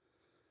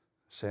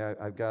 Say,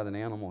 I've got an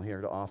animal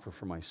here to offer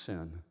for my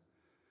sin.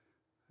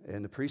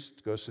 And the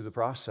priest goes through the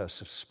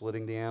process of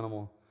splitting the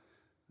animal.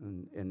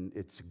 And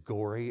it's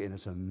gory and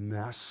it's a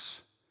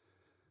mess.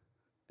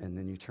 And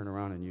then you turn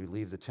around and you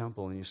leave the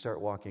temple and you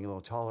start walking a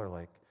little taller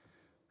like,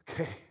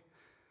 okay,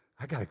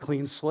 I got a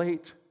clean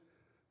slate.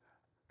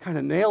 Kind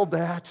of nailed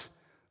that.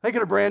 I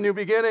get a brand new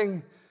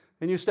beginning.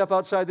 And you step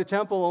outside the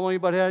temple only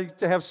but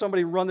to have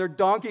somebody run their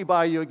donkey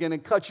by you again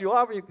and cut you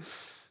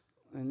off.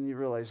 And you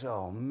realize,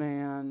 oh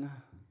man,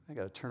 I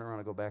got to turn around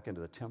and go back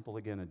into the temple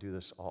again and do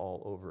this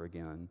all over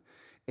again.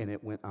 And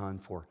it went on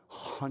for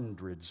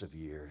hundreds of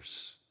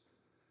years.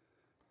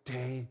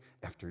 Day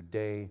after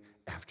day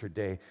after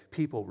day.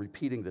 People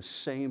repeating the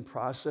same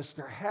process.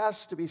 There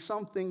has to be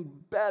something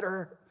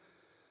better.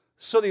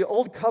 So the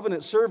old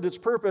covenant served its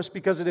purpose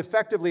because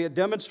it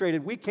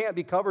demonstrated we can't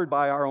be covered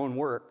by our own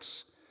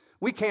works.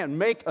 We can't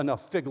make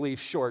enough fig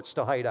leaf shorts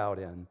to hide out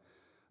in.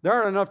 There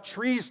aren't enough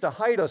trees to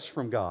hide us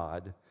from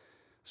God.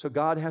 So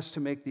God has to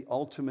make the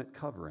ultimate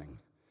covering.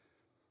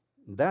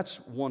 That's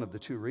one of the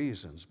two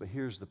reasons, but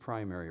here's the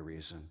primary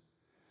reason.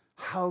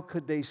 How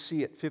could they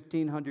see it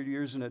 1,500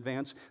 years in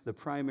advance? The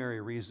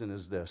primary reason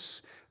is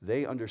this.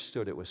 They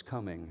understood it was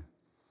coming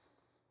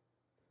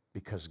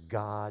because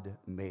God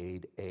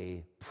made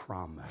a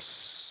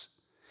promise,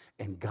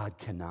 and God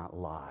cannot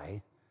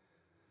lie.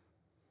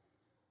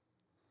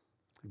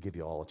 I'll give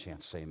you all a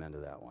chance to say amen to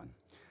that one.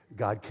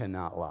 God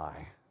cannot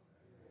lie.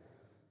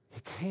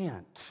 He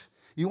can't.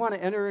 You want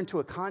to enter into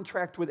a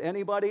contract with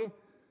anybody?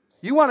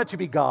 You want it to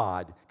be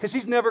God, because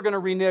he's never going to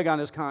renege on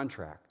his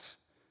contract.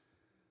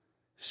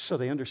 So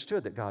they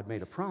understood that God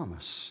made a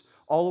promise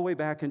all the way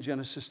back in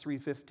Genesis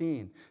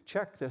 3:15.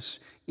 Check this.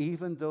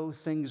 Even though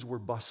things were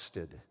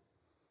busted,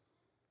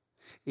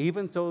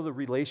 even though the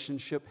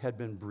relationship had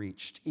been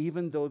breached,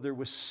 even though there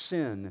was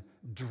sin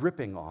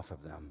dripping off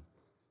of them,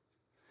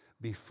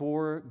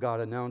 before God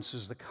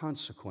announces the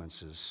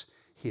consequences,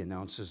 he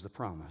announces the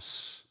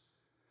promise.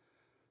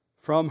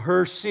 From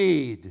her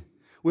seed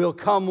will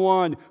come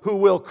one who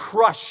will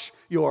crush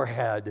your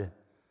head.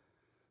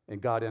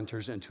 And God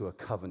enters into a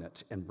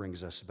covenant and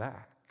brings us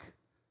back.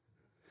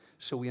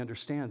 So we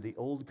understand the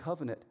old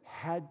covenant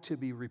had to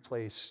be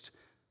replaced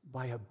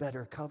by a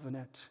better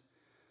covenant.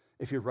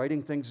 If you're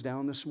writing things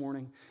down this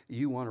morning,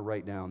 you want to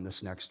write down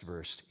this next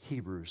verse,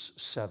 Hebrews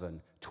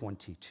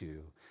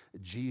 7:22.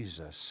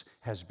 Jesus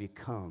has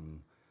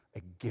become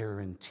a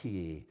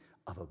guarantee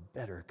of a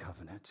better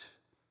covenant.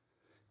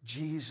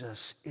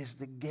 Jesus is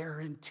the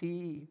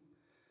guarantee.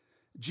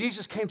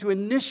 Jesus came to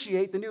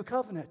initiate the new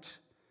covenant.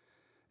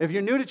 If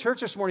you're new to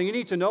church this morning, you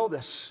need to know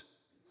this.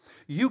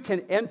 You can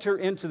enter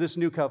into this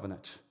new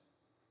covenant.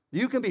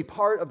 You can be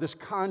part of this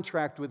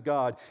contract with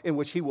God in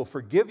which he will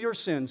forgive your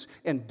sins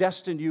and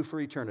destine you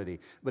for eternity.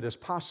 But it's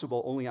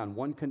possible only on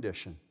one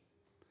condition.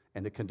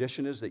 And the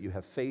condition is that you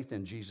have faith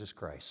in Jesus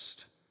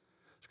Christ.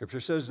 Scripture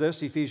says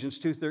this, Ephesians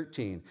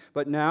 2:13.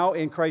 But now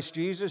in Christ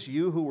Jesus,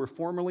 you who were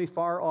formerly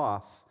far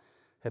off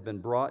have been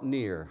brought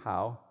near.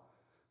 How?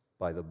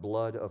 By the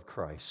blood of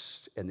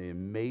Christ. And the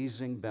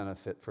amazing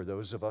benefit for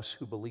those of us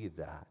who believe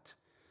that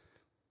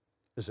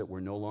is that we're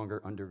no longer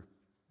under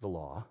the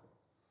law.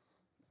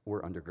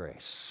 We're under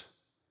grace.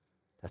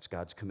 That's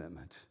God's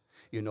commitment.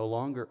 You're no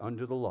longer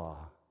under the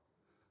law.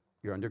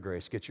 You're under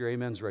grace. Get your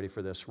amens ready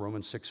for this.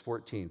 Romans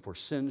 6:14. For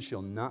sin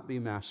shall not be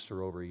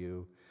master over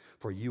you,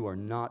 for you are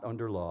not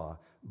under law,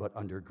 but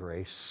under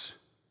grace.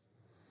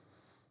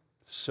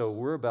 So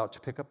we're about to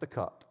pick up the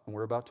cup, and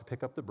we're about to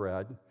pick up the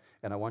bread,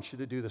 and I want you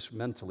to do this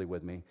mentally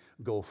with me.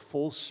 Go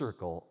full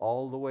circle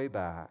all the way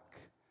back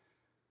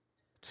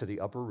to the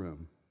upper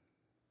room.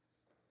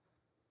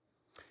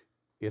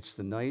 It's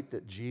the night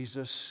that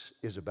Jesus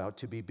is about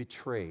to be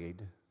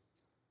betrayed.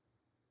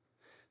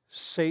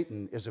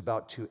 Satan is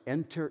about to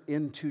enter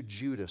into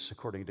Judas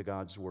according to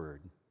God's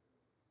word.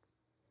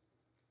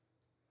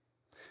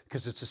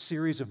 Because it's a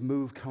series of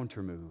move,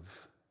 counter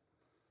move.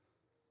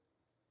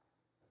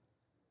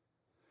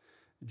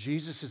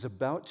 Jesus is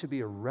about to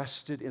be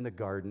arrested in the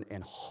garden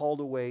and hauled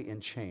away in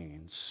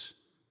chains.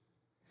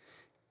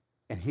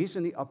 And he's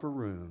in the upper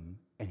room,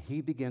 and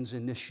he begins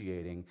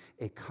initiating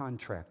a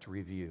contract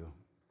review.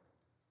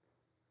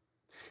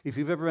 If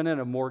you've ever been in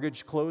a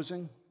mortgage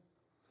closing,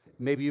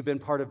 maybe you've been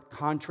part of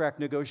contract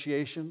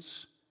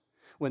negotiations.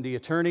 When the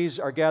attorneys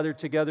are gathered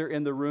together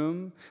in the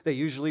room, they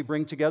usually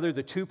bring together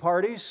the two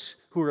parties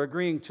who are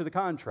agreeing to the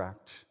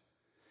contract.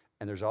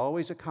 And there's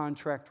always a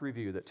contract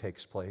review that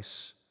takes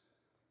place.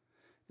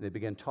 They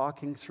begin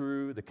talking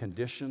through the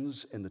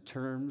conditions and the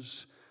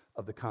terms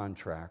of the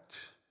contract.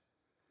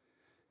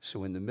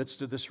 So in the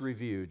midst of this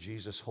review,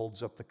 Jesus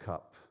holds up the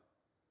cup.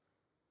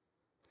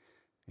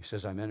 He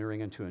says, I'm entering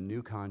into a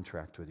new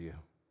contract with you,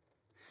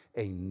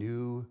 a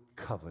new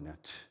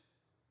covenant,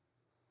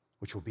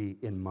 which will be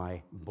in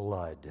my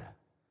blood.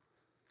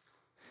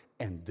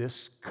 And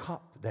this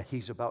cup that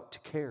he's about to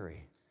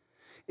carry,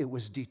 it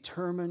was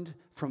determined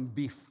from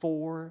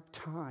before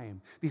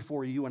time,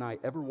 before you and I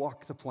ever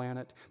walked the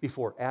planet,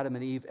 before Adam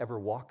and Eve ever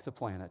walked the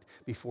planet,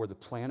 before the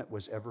planet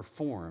was ever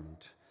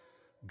formed.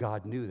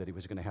 God knew that he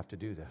was going to have to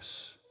do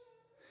this.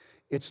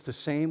 It's the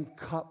same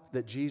cup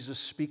that Jesus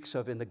speaks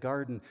of in the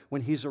garden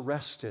when he's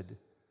arrested.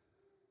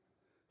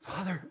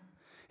 Father,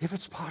 if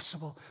it's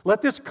possible,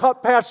 let this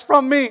cup pass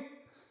from me.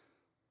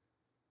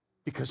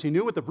 Because he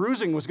knew what the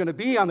bruising was going to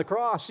be on the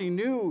cross. He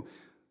knew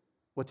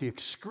what the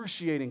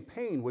excruciating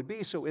pain would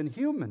be. So in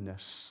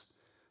humanness,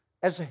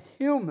 as a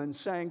human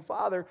saying,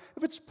 Father,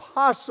 if it's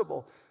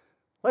possible,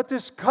 let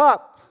this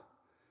cup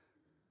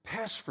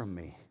pass from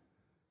me.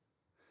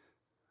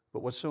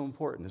 But what's so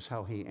important is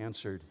how he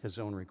answered his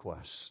own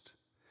request.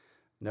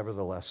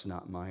 Nevertheless,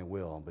 not my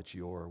will, but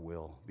your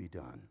will be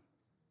done.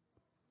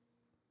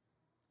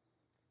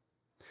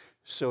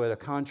 So at a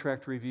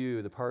contract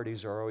review, the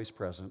parties are always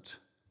present.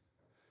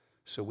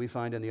 So we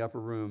find in the upper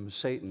room,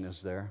 Satan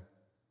is there.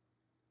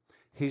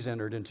 He's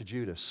entered into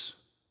Judas.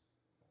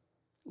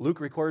 Luke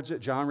records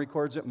it, John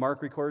records it,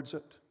 Mark records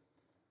it.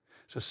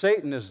 So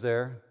Satan is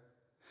there.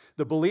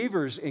 The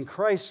believers in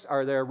Christ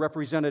are there,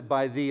 represented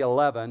by the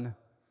 11.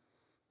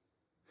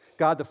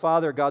 God the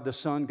Father, God the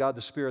Son, God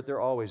the Spirit, they're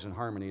always in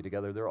harmony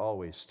together. They're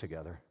always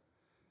together.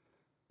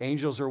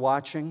 Angels are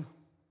watching,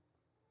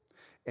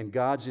 and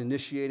God's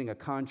initiating a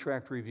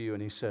contract review,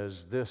 and he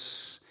says,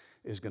 this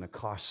is going to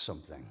cost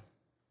something.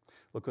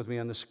 Look with me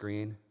on the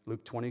screen,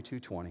 Luke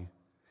 22:20.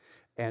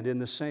 And in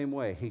the same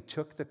way, he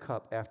took the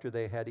cup after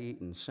they had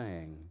eaten,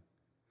 saying,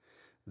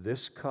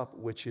 this cup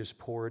which is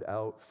poured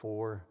out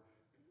for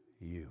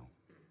you.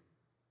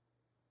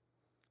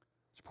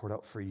 It's poured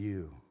out for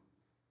you.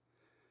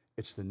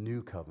 It's the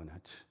new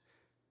covenant,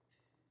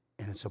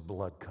 and it's a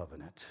blood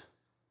covenant.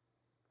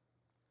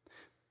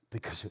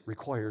 Because it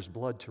requires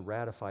blood to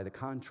ratify the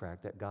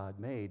contract that God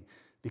made,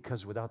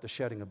 because without the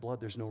shedding of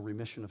blood, there's no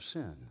remission of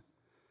sin.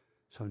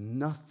 So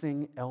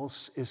nothing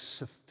else is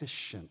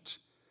sufficient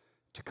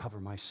to cover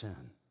my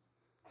sin.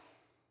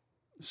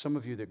 Some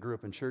of you that grew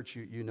up in church,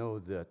 you know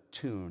the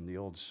tune, the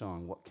old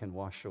song, what can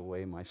wash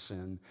away my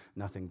sin?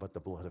 Nothing but the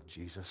blood of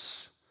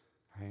Jesus,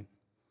 right?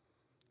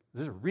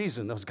 There's a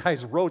reason those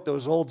guys wrote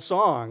those old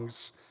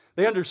songs.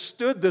 They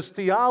understood this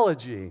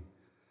theology.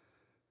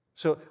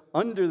 So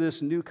under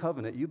this new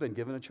covenant, you've been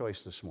given a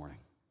choice this morning.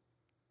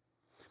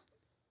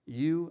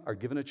 You are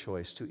given a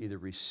choice to either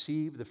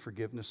receive the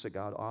forgiveness that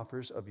God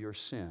offers of your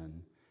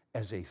sin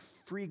as a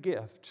free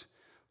gift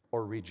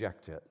or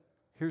reject it.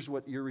 Here's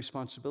what your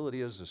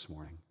responsibility is this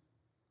morning.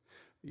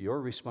 Your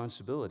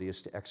responsibility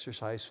is to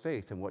exercise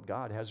faith in what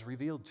God has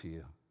revealed to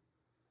you.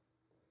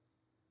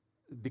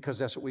 Because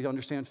that's what we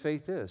understand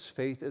faith is.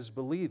 Faith is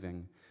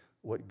believing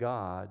what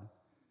God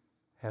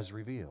has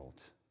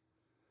revealed.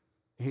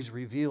 He's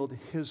revealed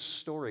his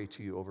story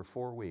to you over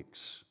 4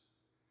 weeks.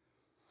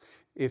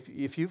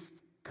 If you've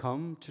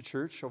come to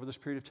church over this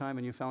period of time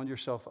and you found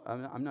yourself,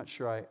 I'm not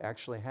sure I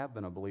actually have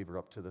been a believer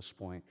up to this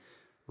point.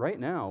 Right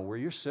now, where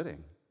you're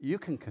sitting, you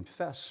can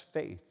confess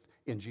faith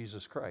in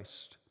Jesus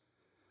Christ.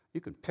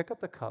 You can pick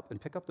up the cup and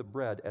pick up the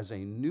bread as a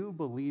new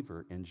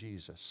believer in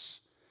Jesus,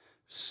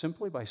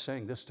 simply by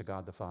saying this to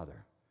God the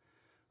Father.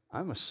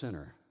 I'm a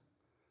sinner.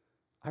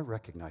 I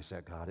recognize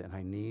that, God, and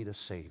I need a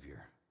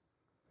Savior.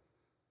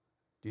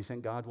 Do you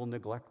think God will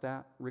neglect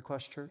that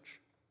request,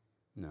 church?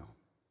 No.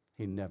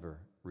 He never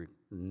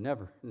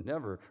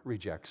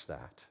rejects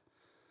that.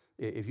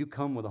 If you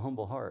come with a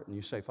humble heart and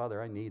you say,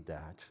 Father, I need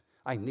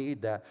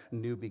that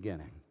new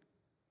beginning.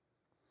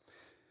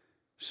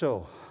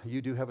 So,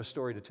 you do have a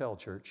story to tell,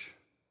 church.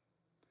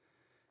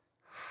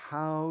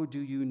 How do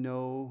you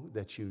know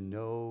that you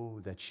know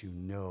that you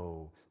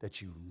know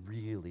that you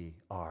really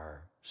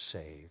are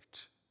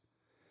saved?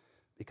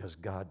 Because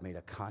God made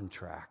a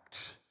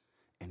contract,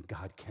 and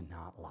God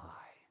cannot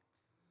lie,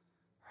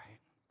 right?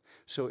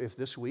 So if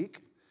this week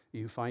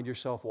you find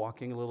yourself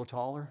walking a little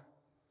taller,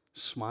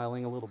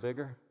 smiling a little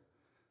bigger,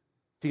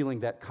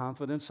 feeling that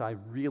confidence, I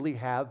really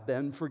have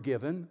been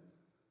forgiven,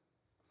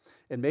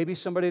 and maybe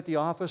somebody at the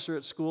office or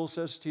at school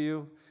says to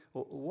you,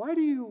 well, why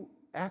do you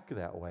act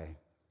that way?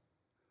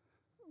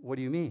 What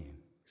do you mean?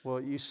 Well,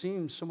 you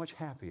seem so much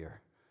happier.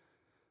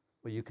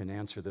 Well, you can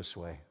answer this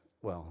way.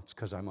 Well, it's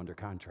because I'm under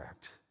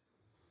contract.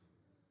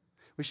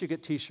 We should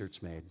get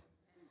t-shirts made.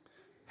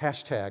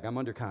 Hashtag, I'm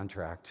under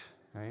contract,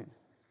 right?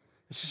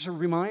 It's just a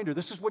reminder.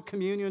 This is what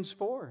communion's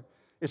for.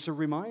 It's a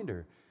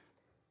reminder.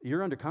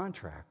 You're under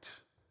contract.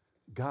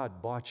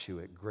 God bought you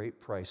at great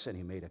price, and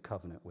he made a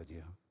covenant with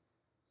you.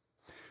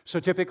 So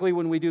typically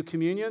when we do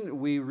communion,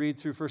 we read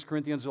through 1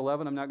 Corinthians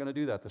 11. I'm not going to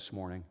do that this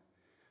morning.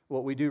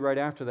 What we do right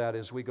after that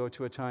is we go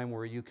to a time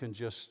where you can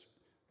just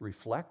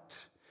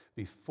reflect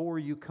before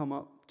you come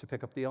up to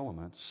pick up the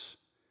elements,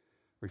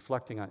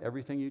 reflecting on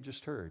everything you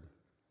just heard.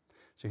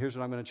 So here's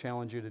what I'm going to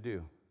challenge you to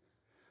do.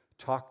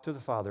 Talk to the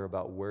Father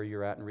about where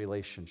you're at in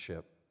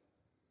relationship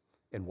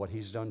and what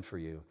he's done for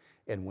you.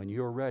 And when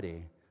you're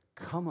ready,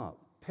 come up,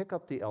 pick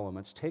up the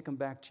elements, take them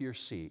back to your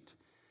seat,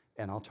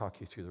 and I'll talk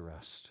you through the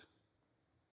rest.